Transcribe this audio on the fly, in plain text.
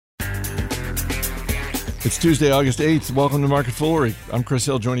It's Tuesday, August 8th. Welcome to Market Foolery. I'm Chris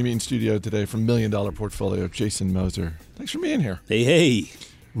Hill. Joining me in studio today from $1 Million Portfolio, Jason Moser. Thanks for being here. Hey.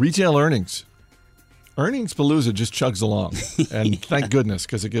 Retail earnings. Earnings Palooza just chugs along, and thank goodness,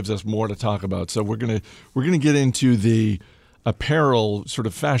 because it gives us more to talk about. So we're gonna get into the apparel, sort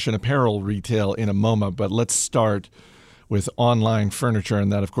of fashion apparel retail in a moment, but let's start with online furniture,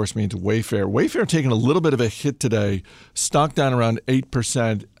 and that, of course, means Wayfair. Wayfair taking a little bit of a hit today, stock down around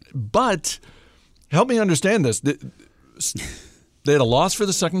 8%, but help me understand this. They had a loss for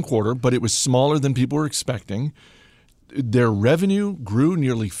the second quarter, but it was smaller than people were expecting. Their revenue grew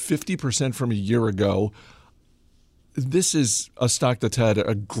nearly 50% from a year ago. This is a stock that's had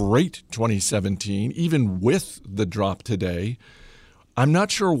a great 2017, even with the drop today. I'm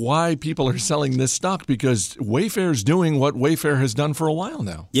not sure why people are selling this stock because Wayfair's doing what Wayfair has done for a while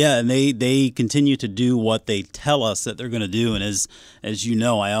now. Yeah, and they continue to do what they tell us that they're going to do. And as you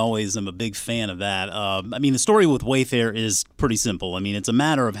know, I always am a big fan of that. The story with Wayfair is pretty simple. It's a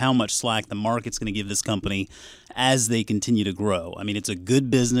matter of how much slack the market's going to give this company as they continue to grow. It's a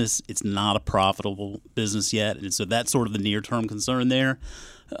good business. It's not a profitable business yet. And so that's sort of the near-term concern there.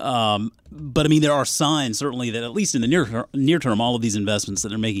 But there are signs certainly that at least in the near term, all of these investments that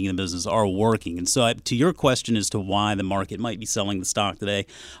they're making in the business are working. And so to your question as to why the market might be selling the stock today,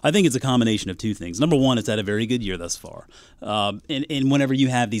 I think it's a combination of two things. Number one, it's had a very good year thus far. And whenever you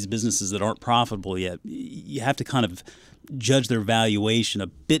have these businesses that aren't profitable yet, you have to kind of judge their valuation a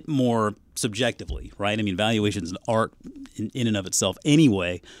bit more subjectively, right? Valuation is an art in and of itself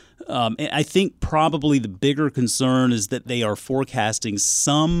anyway. And I think probably the bigger concern is that they are forecasting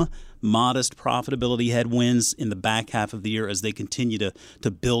some modest profitability headwinds in the back half of the year as they continue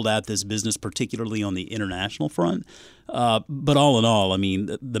to build out this business, particularly on the international front. But all in all,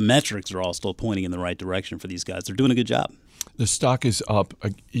 the metrics are all still pointing in the right direction for these guys. They're doing a good job. The stock is up,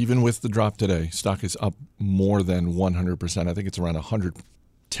 even with the drop today, stock is up more than 100%. I think it's around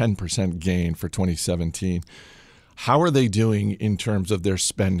 110% gain for 2017. How are they doing in terms of their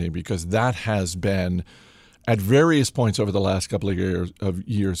spending? Because that has been, at various points over the last couple of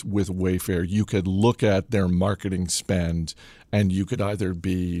years with Wayfair, you could look at their marketing spend and you could either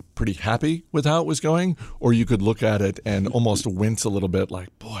be pretty happy with how it was going, or you could look at it and almost wince a little bit like,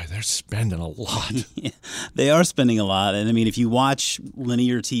 boy, they're spending a lot. Yeah, they are spending a lot. And if you watch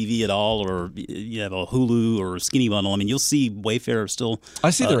linear TV at all, or you have a Hulu or a Skinny Bundle, you'll see Wayfair still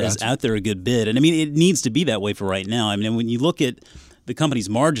is out there a good bit. And it needs to be that way for right now. When you look at the company's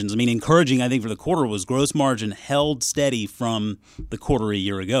margins, encouraging, I think, for the quarter was gross margin held steady from the quarter a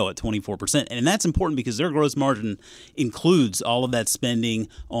year ago at 24%. And that's important because their gross margin includes all of that spending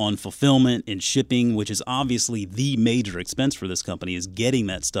on fulfillment and shipping, which is obviously the major expense for this company, is getting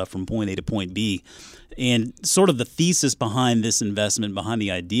that stuff from point A to point B. And sort of the thesis behind this investment, behind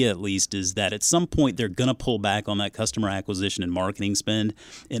the idea at least, is that at some point they're going to pull back on that customer acquisition and marketing spend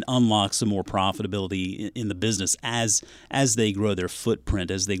and unlock some more profitability in the business as they grow their footprint,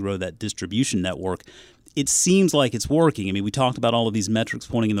 as they grow that distribution network. It seems like it's working. We talked about all of these metrics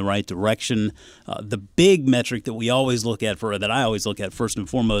pointing in the right direction. The big metric that we always look at, that I always look at first and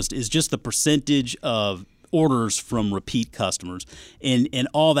foremost, is just the percentage of orders from repeat customers. And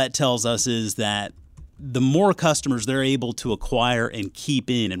all that tells us is that the more customers they're able to acquire and keep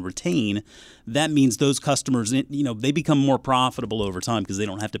in and retain, that means those customers, they become more profitable over time because they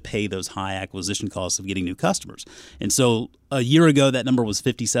don't have to pay those high acquisition costs of getting new customers. And so a year ago, that number was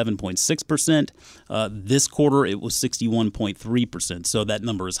 57.6%. This quarter, it was 61.3%. So that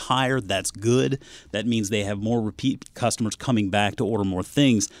number is higher. That's good. That means they have more repeat customers coming back to order more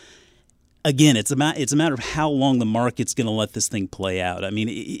things. Again, it's a matter of how long the market's going to let this thing play out.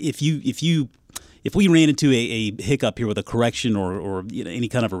 If we ran into a hiccup here with a correction or any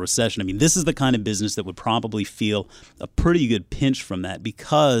kind of a recession, this is the kind of business that would probably feel a pretty good pinch from that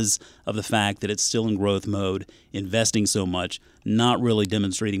because of the fact that it's still in growth mode, investing so much, not really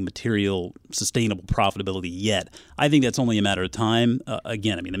demonstrating material, sustainable profitability yet. I think that's only a matter of time.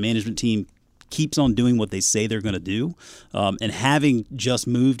 Again, the management team keeps on doing what they say they're going to do. And having just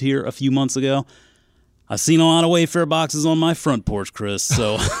moved here a few months ago, I've seen a lot of Wayfair boxes on my front porch, Chris,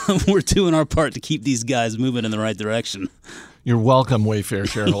 so we're doing our part to keep these guys moving in the right direction. You're welcome, Wayfair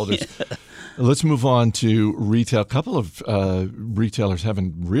shareholders. Yeah. Let's move on to retail. A couple of retailers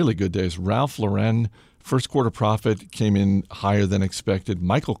having really good days. Ralph Lauren, first quarter profit came in higher than expected.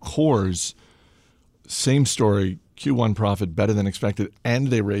 Michael Kors, same story, Q1 profit better than expected, and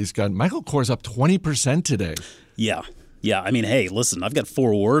they raised guidance. Michael Kors up 20% today. Yeah. Hey, listen, I've got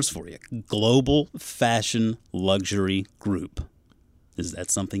 4 words for you. Global fashion luxury group. Is that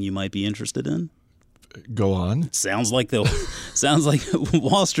something you might be interested in? Go on. Sounds like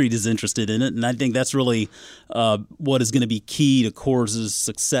Wall Street is interested in it, and I think that's really what is going to be key to Coors'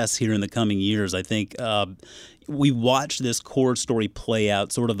 success here in the coming years. I think we watched this Coors story play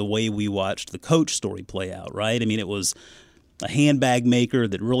out sort of the way we watched the Coach story play out, right? I mean, it was a handbag maker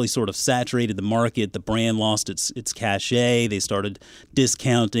that really sort of saturated the market. The brand lost its cachet. They started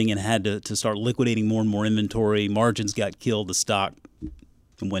discounting and had to start liquidating more and more inventory. Margins got killed. The stock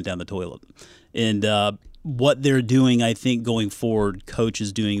went down the toilet. And what they're doing, I think, going forward, Coach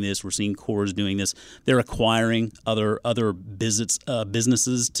is doing this. We're seeing Coors doing this. They're acquiring other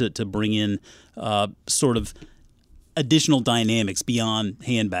businesses to bring in sort of additional dynamics beyond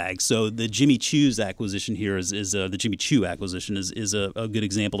handbags. So the Jimmy Choo's acquisition here is the Jimmy Choo acquisition is a good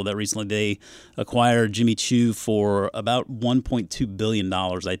example of that. Recently, they acquired Jimmy Choo for about $1.2 billion,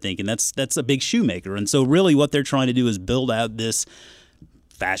 I think, and that's a big shoemaker. And so really what they're trying to do is build out this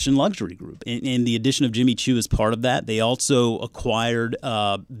fashion luxury group. And the addition of Jimmy Choo is part of that. They also acquired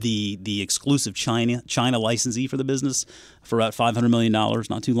the exclusive China licensee for the business for about $500 million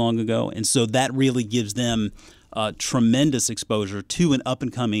not too long ago. And so that really gives them tremendous exposure to an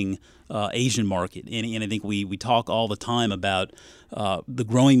up-and-coming Asian market. And I think we talk all the time about the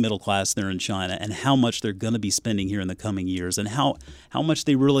growing middle class there in China and how much they're going to be spending here in the coming years and how much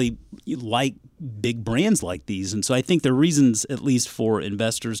they really like big brands like these. And so I think there are reasons, at least for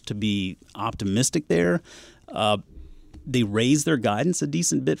investors, to be optimistic there. They raised their guidance a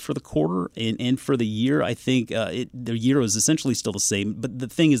decent bit for the quarter and for the year. I think their year was essentially still the same. But the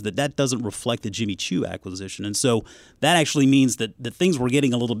thing is that doesn't reflect the Jimmy Choo acquisition. And so that actually means that things were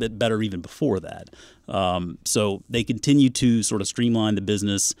getting a little bit better even before that. So they continue to sort of streamline the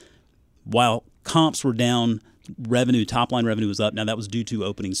business. While comps were down, top-line revenue was up. Now, that was due to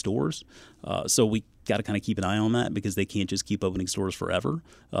opening stores. So we got to kind of keep an eye on that because they can't just keep opening stores forever.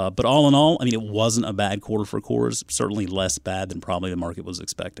 But all in all, I mean, it wasn't a bad quarter for Coors, certainly less bad than probably the market was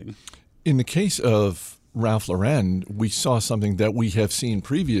expecting. In the case of Ralph Lauren, we saw something that we have seen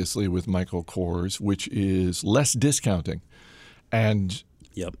previously with Michael Kors, which is less discounting. And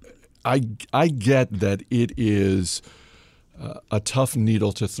yep. I get that it is a tough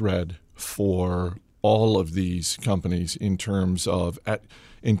needle to thread for all of these companies in terms of at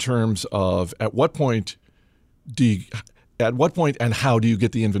what point and how do you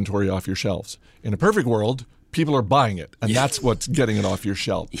get the inventory off your shelves? In a perfect world, people are buying it, and that's what's getting it off your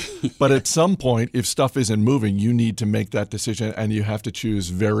shelf. But at some point, if stuff isn't moving, you need to make that decision, and you have to choose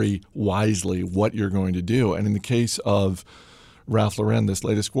very wisely what you're going to do. And in the case of Ralph Lauren this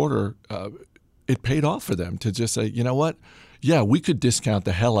latest quarter, it paid off for them to just say, you know what? Yeah, we could discount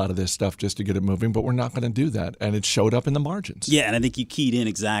the hell out of this stuff just to get it moving, but we're not going to do that. And it showed up in the margins. Yeah, and I think you keyed in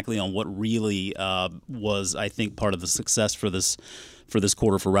exactly on what really was, I think, part of the success for this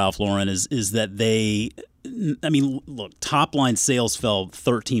quarter for Ralph Lauren is that look, top-line sales fell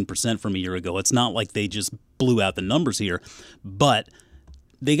 13% from a year ago. It's not like they just blew out the numbers here, but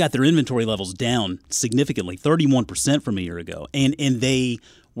they got their inventory levels down significantly, 31% from a year ago. And they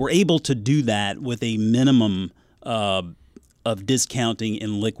were able to do that with a minimum of discounting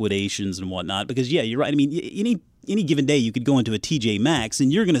and liquidations and whatnot. Because, yeah, you're right. I mean, any given day you could go into a TJ Maxx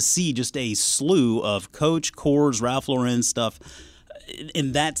and you're going to see just a slew of Coach, Coors, Ralph Lauren stuff.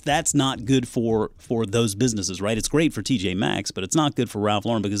 And that's not good for those businesses, right? It's great for TJ Maxx, but it's not good for Ralph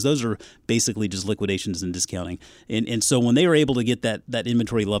Lauren because those are basically just liquidations and discounting. And so when they were able to get that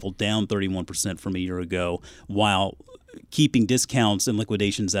inventory level down 31% from a year ago while keeping discounts and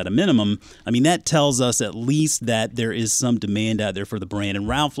liquidations at a minimum, I mean, that tells us at least that there is some demand out there for the brand. And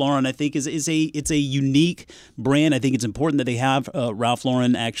Ralph Lauren, I think, it's a unique brand. I think it's important that they have Ralph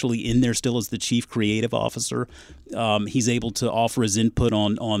Lauren actually in there still as the chief creative officer. He's able to offer his input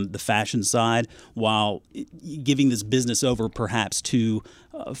on the fashion side while giving this business over perhaps to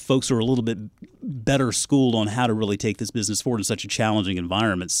folks who are a little bit better schooled on how to really take this business forward in such a challenging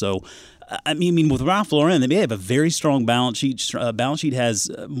environment. So, I mean, with Ralph Lauren, they have a very strong balance sheet. Balance sheet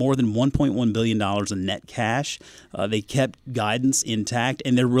has more than $1.1 billion in net cash. They kept guidance intact,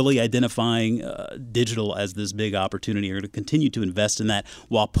 and they're really identifying digital as this big opportunity. They're going to continue to invest in that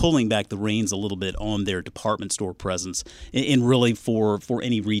while pulling back the reins a little bit on their department store presence. And really for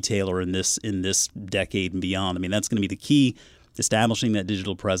any retailer in this decade and beyond, I mean, that's going to be the key, establishing that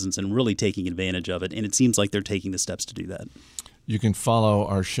digital presence and really taking advantage of it. And it seems like they're taking the steps to do that. You can follow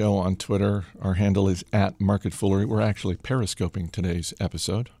our show on Twitter. Our handle is @MarketFoolery. We're actually periscoping today's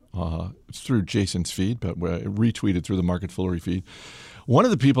episode. It's through Jason's feed, but we're retweeted through the Market Foolery feed. One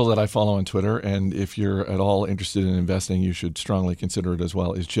of the people that I follow on Twitter, and if you're at all interested in investing, you should strongly consider it as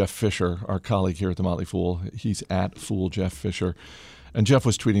well, is Jeff Fisher, our colleague here at The Motley Fool. He's @FoolJeffFisher. And Jeff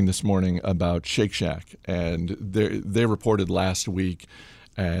was tweeting this morning about Shake Shack, and they reported last week,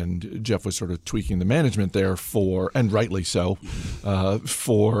 and Jeff was sort of tweaking the management there and rightly so,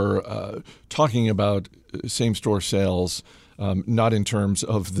 for talking about same-store sales, not in terms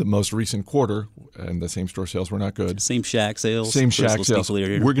of the most recent quarter, and the same-store sales were not good. Same Shack sales. Same Shack sales.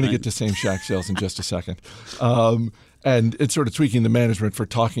 We're going to get to same Shack sales in just a second. And it's sort of tweaking the management for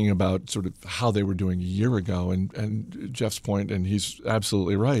talking about sort of how they were doing a year ago. And Jeff's point, and he's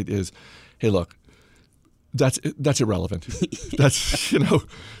absolutely right, is, hey, look, that's irrelevant. That's,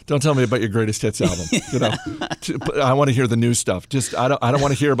 don't tell me about your greatest hits album. I want to hear the new stuff. I don't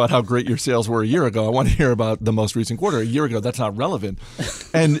want to hear about how great your sales were a year ago. I want to hear about the most recent quarter. A year ago, that's not relevant.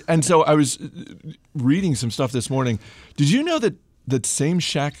 And so I was reading some stuff this morning. Did you know that same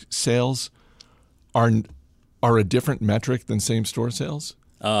Shack sales are a different metric than same-store sales?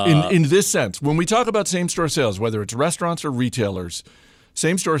 In this sense, when we talk about same-store sales, whether it's restaurants or retailers,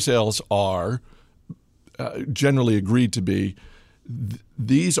 same-store sales are generally agreed to be,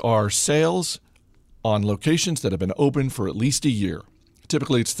 these are sales on locations that have been open for at least a year.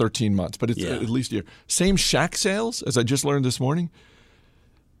 Typically, it's 13 months, but it's at least a year. Same Shack sales, as I just learned this morning,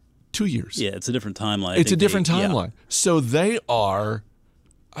 2 years. Yeah, it's a different timeline. It's a different timeline. Yeah. So they are...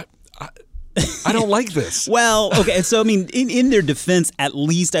 I don't like this. Well, okay. So, I mean, in their defense, at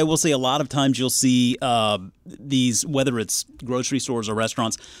least I will say a lot of times you'll see these, whether it's grocery stores or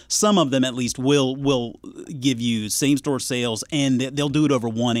restaurants, some of them at least will give you same-store sales, and they'll do it over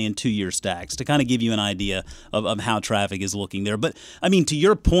 1 and 2 year stacks to kind of give you an idea of how traffic is looking there. But, I mean, to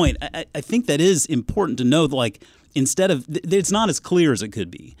your point, I think that is important to know, like, instead of, it's not as clear as it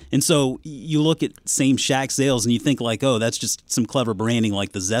could be. And so you look at same Shack sales and you think like, oh, that's just some clever branding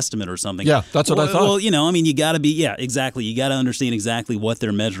like the Zestimate or something. Yeah, that's what I thought. Well, you got to be, exactly. You got to understand exactly what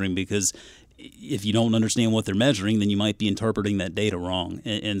they're measuring, because if you don't understand what they're measuring, then you might be interpreting that data wrong.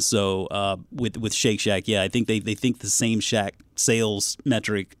 And so with Shake Shack, I think they think the same Shack sales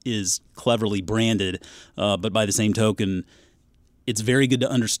metric is cleverly branded, but by the same token, it's very good to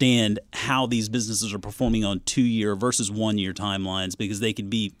understand how these businesses are performing on 2 year versus 1 year timelines, because they can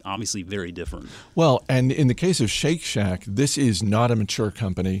be obviously very different. Well, and in the case of Shake Shack, this is not a mature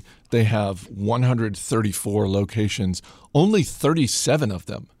company. They have 134 locations. Only 37 of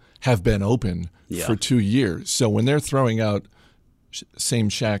them have been open for 2 years. So when they're throwing out same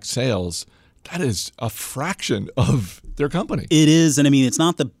Shack sales, that is a fraction of their company. It is, and I mean, it's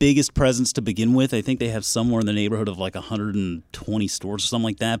not the biggest presence to begin with. I think they have somewhere in the neighborhood of like 120 stores or something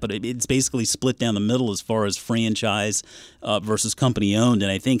like that, but it's basically split down the middle as far as franchise versus company-owned.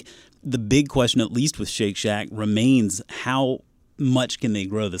 And I think the big question, at least with Shake Shack, remains how much can they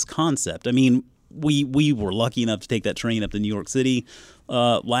grow this concept? I mean, we were lucky enough to take that train up to New York City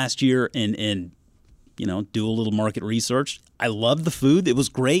last year and do a little market research. I loved the food. It was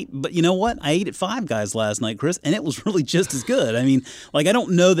great. But you know what? I ate at Five Guys last night, Chris, and it was really just as good. I mean, like, I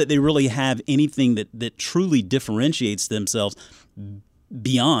don't know that they really have anything that truly differentiates themselves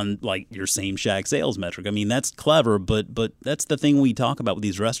beyond, like, your same Shack sales metric. I mean, that's clever, but that's the thing we talk about with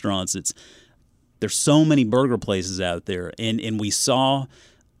these restaurants. There's so many burger places out there, and we saw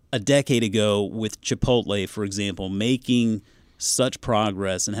a decade ago with Chipotle, for example, making such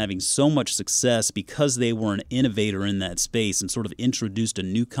progress and having so much success because they were an innovator in that space and sort of introduced a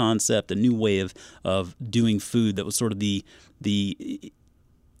new concept, a new way of doing food that was sort of you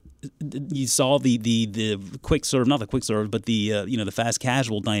saw the quick serve, not the quick serve, but the fast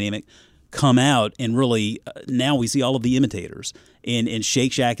casual dynamic come out, and really now we see all of the imitators. And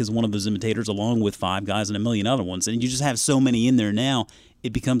Shake Shack is one of those imitators, along with Five Guys and a million other ones. And you just have so many in there now,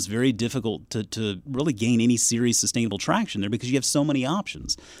 it becomes very difficult to really gain any serious sustainable traction there because you have so many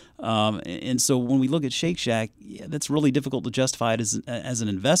options. And so when we look at Shake Shack, that's really difficult to justify it as an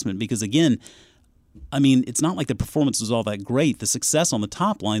investment because, again, I mean, it's not like the performance was all that great. The success on the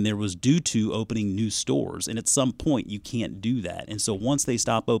top line there was due to opening new stores. And at some point, you can't do that. And so once they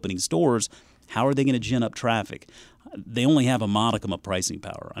stop opening stores, how are they going to gin up traffic? They only have a modicum of pricing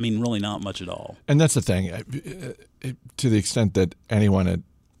power. I mean, really not much at all. And that's the thing. To the extent that anyone at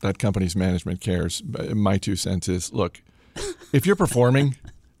that company's management cares, my 2 cents is, look, if you're performing,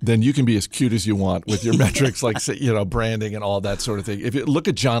 then you can be as cute as you want with your metrics, like, branding and all that sort of thing. If you look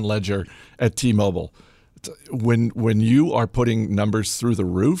at John Ledger at T-Mobile, when you are putting numbers through the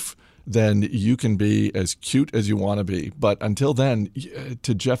roof, then you can be as cute as you want to be. But until then,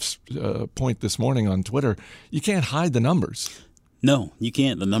 to Jeff's point this morning on Twitter, you can't hide the numbers. No, you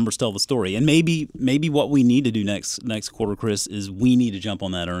can't. The numbers tell the story. And maybe what we need to do next quarter, Chris, is we need to jump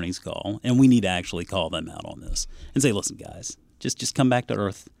on that earnings call, and we need to actually call them out on this and say, listen, guys, just come back to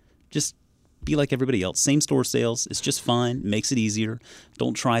earth. Just be like everybody else. Same store sales. It's just fine. Makes it easier.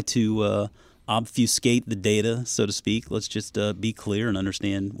 Don't try to obfuscate the data, so to speak. Let's just be clear and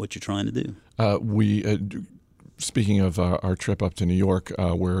understand what you're trying to do. Speaking of our trip up to New York,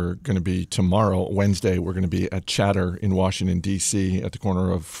 we're going to be tomorrow, Wednesday, we're going to be at Chatter in Washington, D.C. at the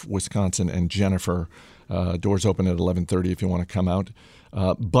corner of Wisconsin and Jennifer. Doors open at 11:30 if you want to come out.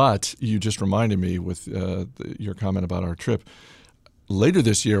 But you just reminded me with your comment about our trip. Later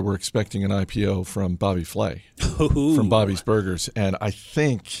this year, we're expecting an IPO from Bobby Flay, from Bobby's Burgers. And I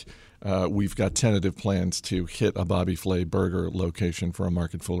think we've got tentative plans to hit a Bobby Flay burger location for a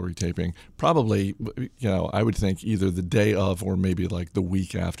Market Foolery taping. Probably, I would think either the day of or maybe like the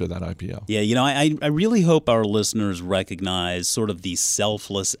week after that IPO. Yeah, I really hope our listeners recognize sort of the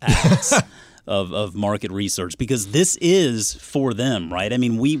selfless acts of market research, because this is for them, right? I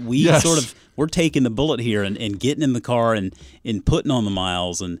mean, we yes. sort of, we're taking the bullet here and getting in the car and putting on the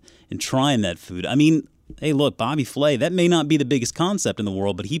miles and trying that food. I mean, hey, look, Bobby Flay, that may not be the biggest concept in the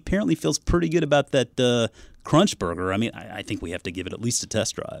world, but he apparently feels pretty good about that Crunch Burger. I mean, I think we have to give it at least a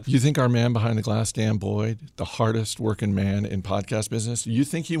test drive. You think our man behind the glass, Dan Boyd, the hardest working man in podcast business, you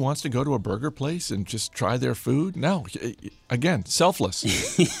think he wants to go to a burger place and just try their food? No. Again, selfless.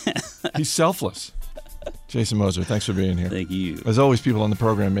 He's selfless. Jason Moser, thanks for being here. Thank you. As always, people on the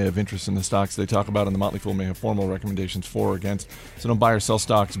program may have interest in the stocks they talk about, and the Motley Fool may have formal recommendations for or against. So don't buy or sell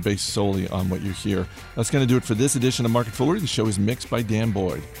stocks based solely on what you hear. That's going to do it for this edition of Market Foolery. The show is mixed by Dan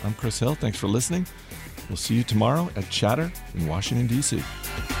Boyd. I'm Chris Hill. Thanks for listening. We'll see you tomorrow at Chatter in Washington, D.C.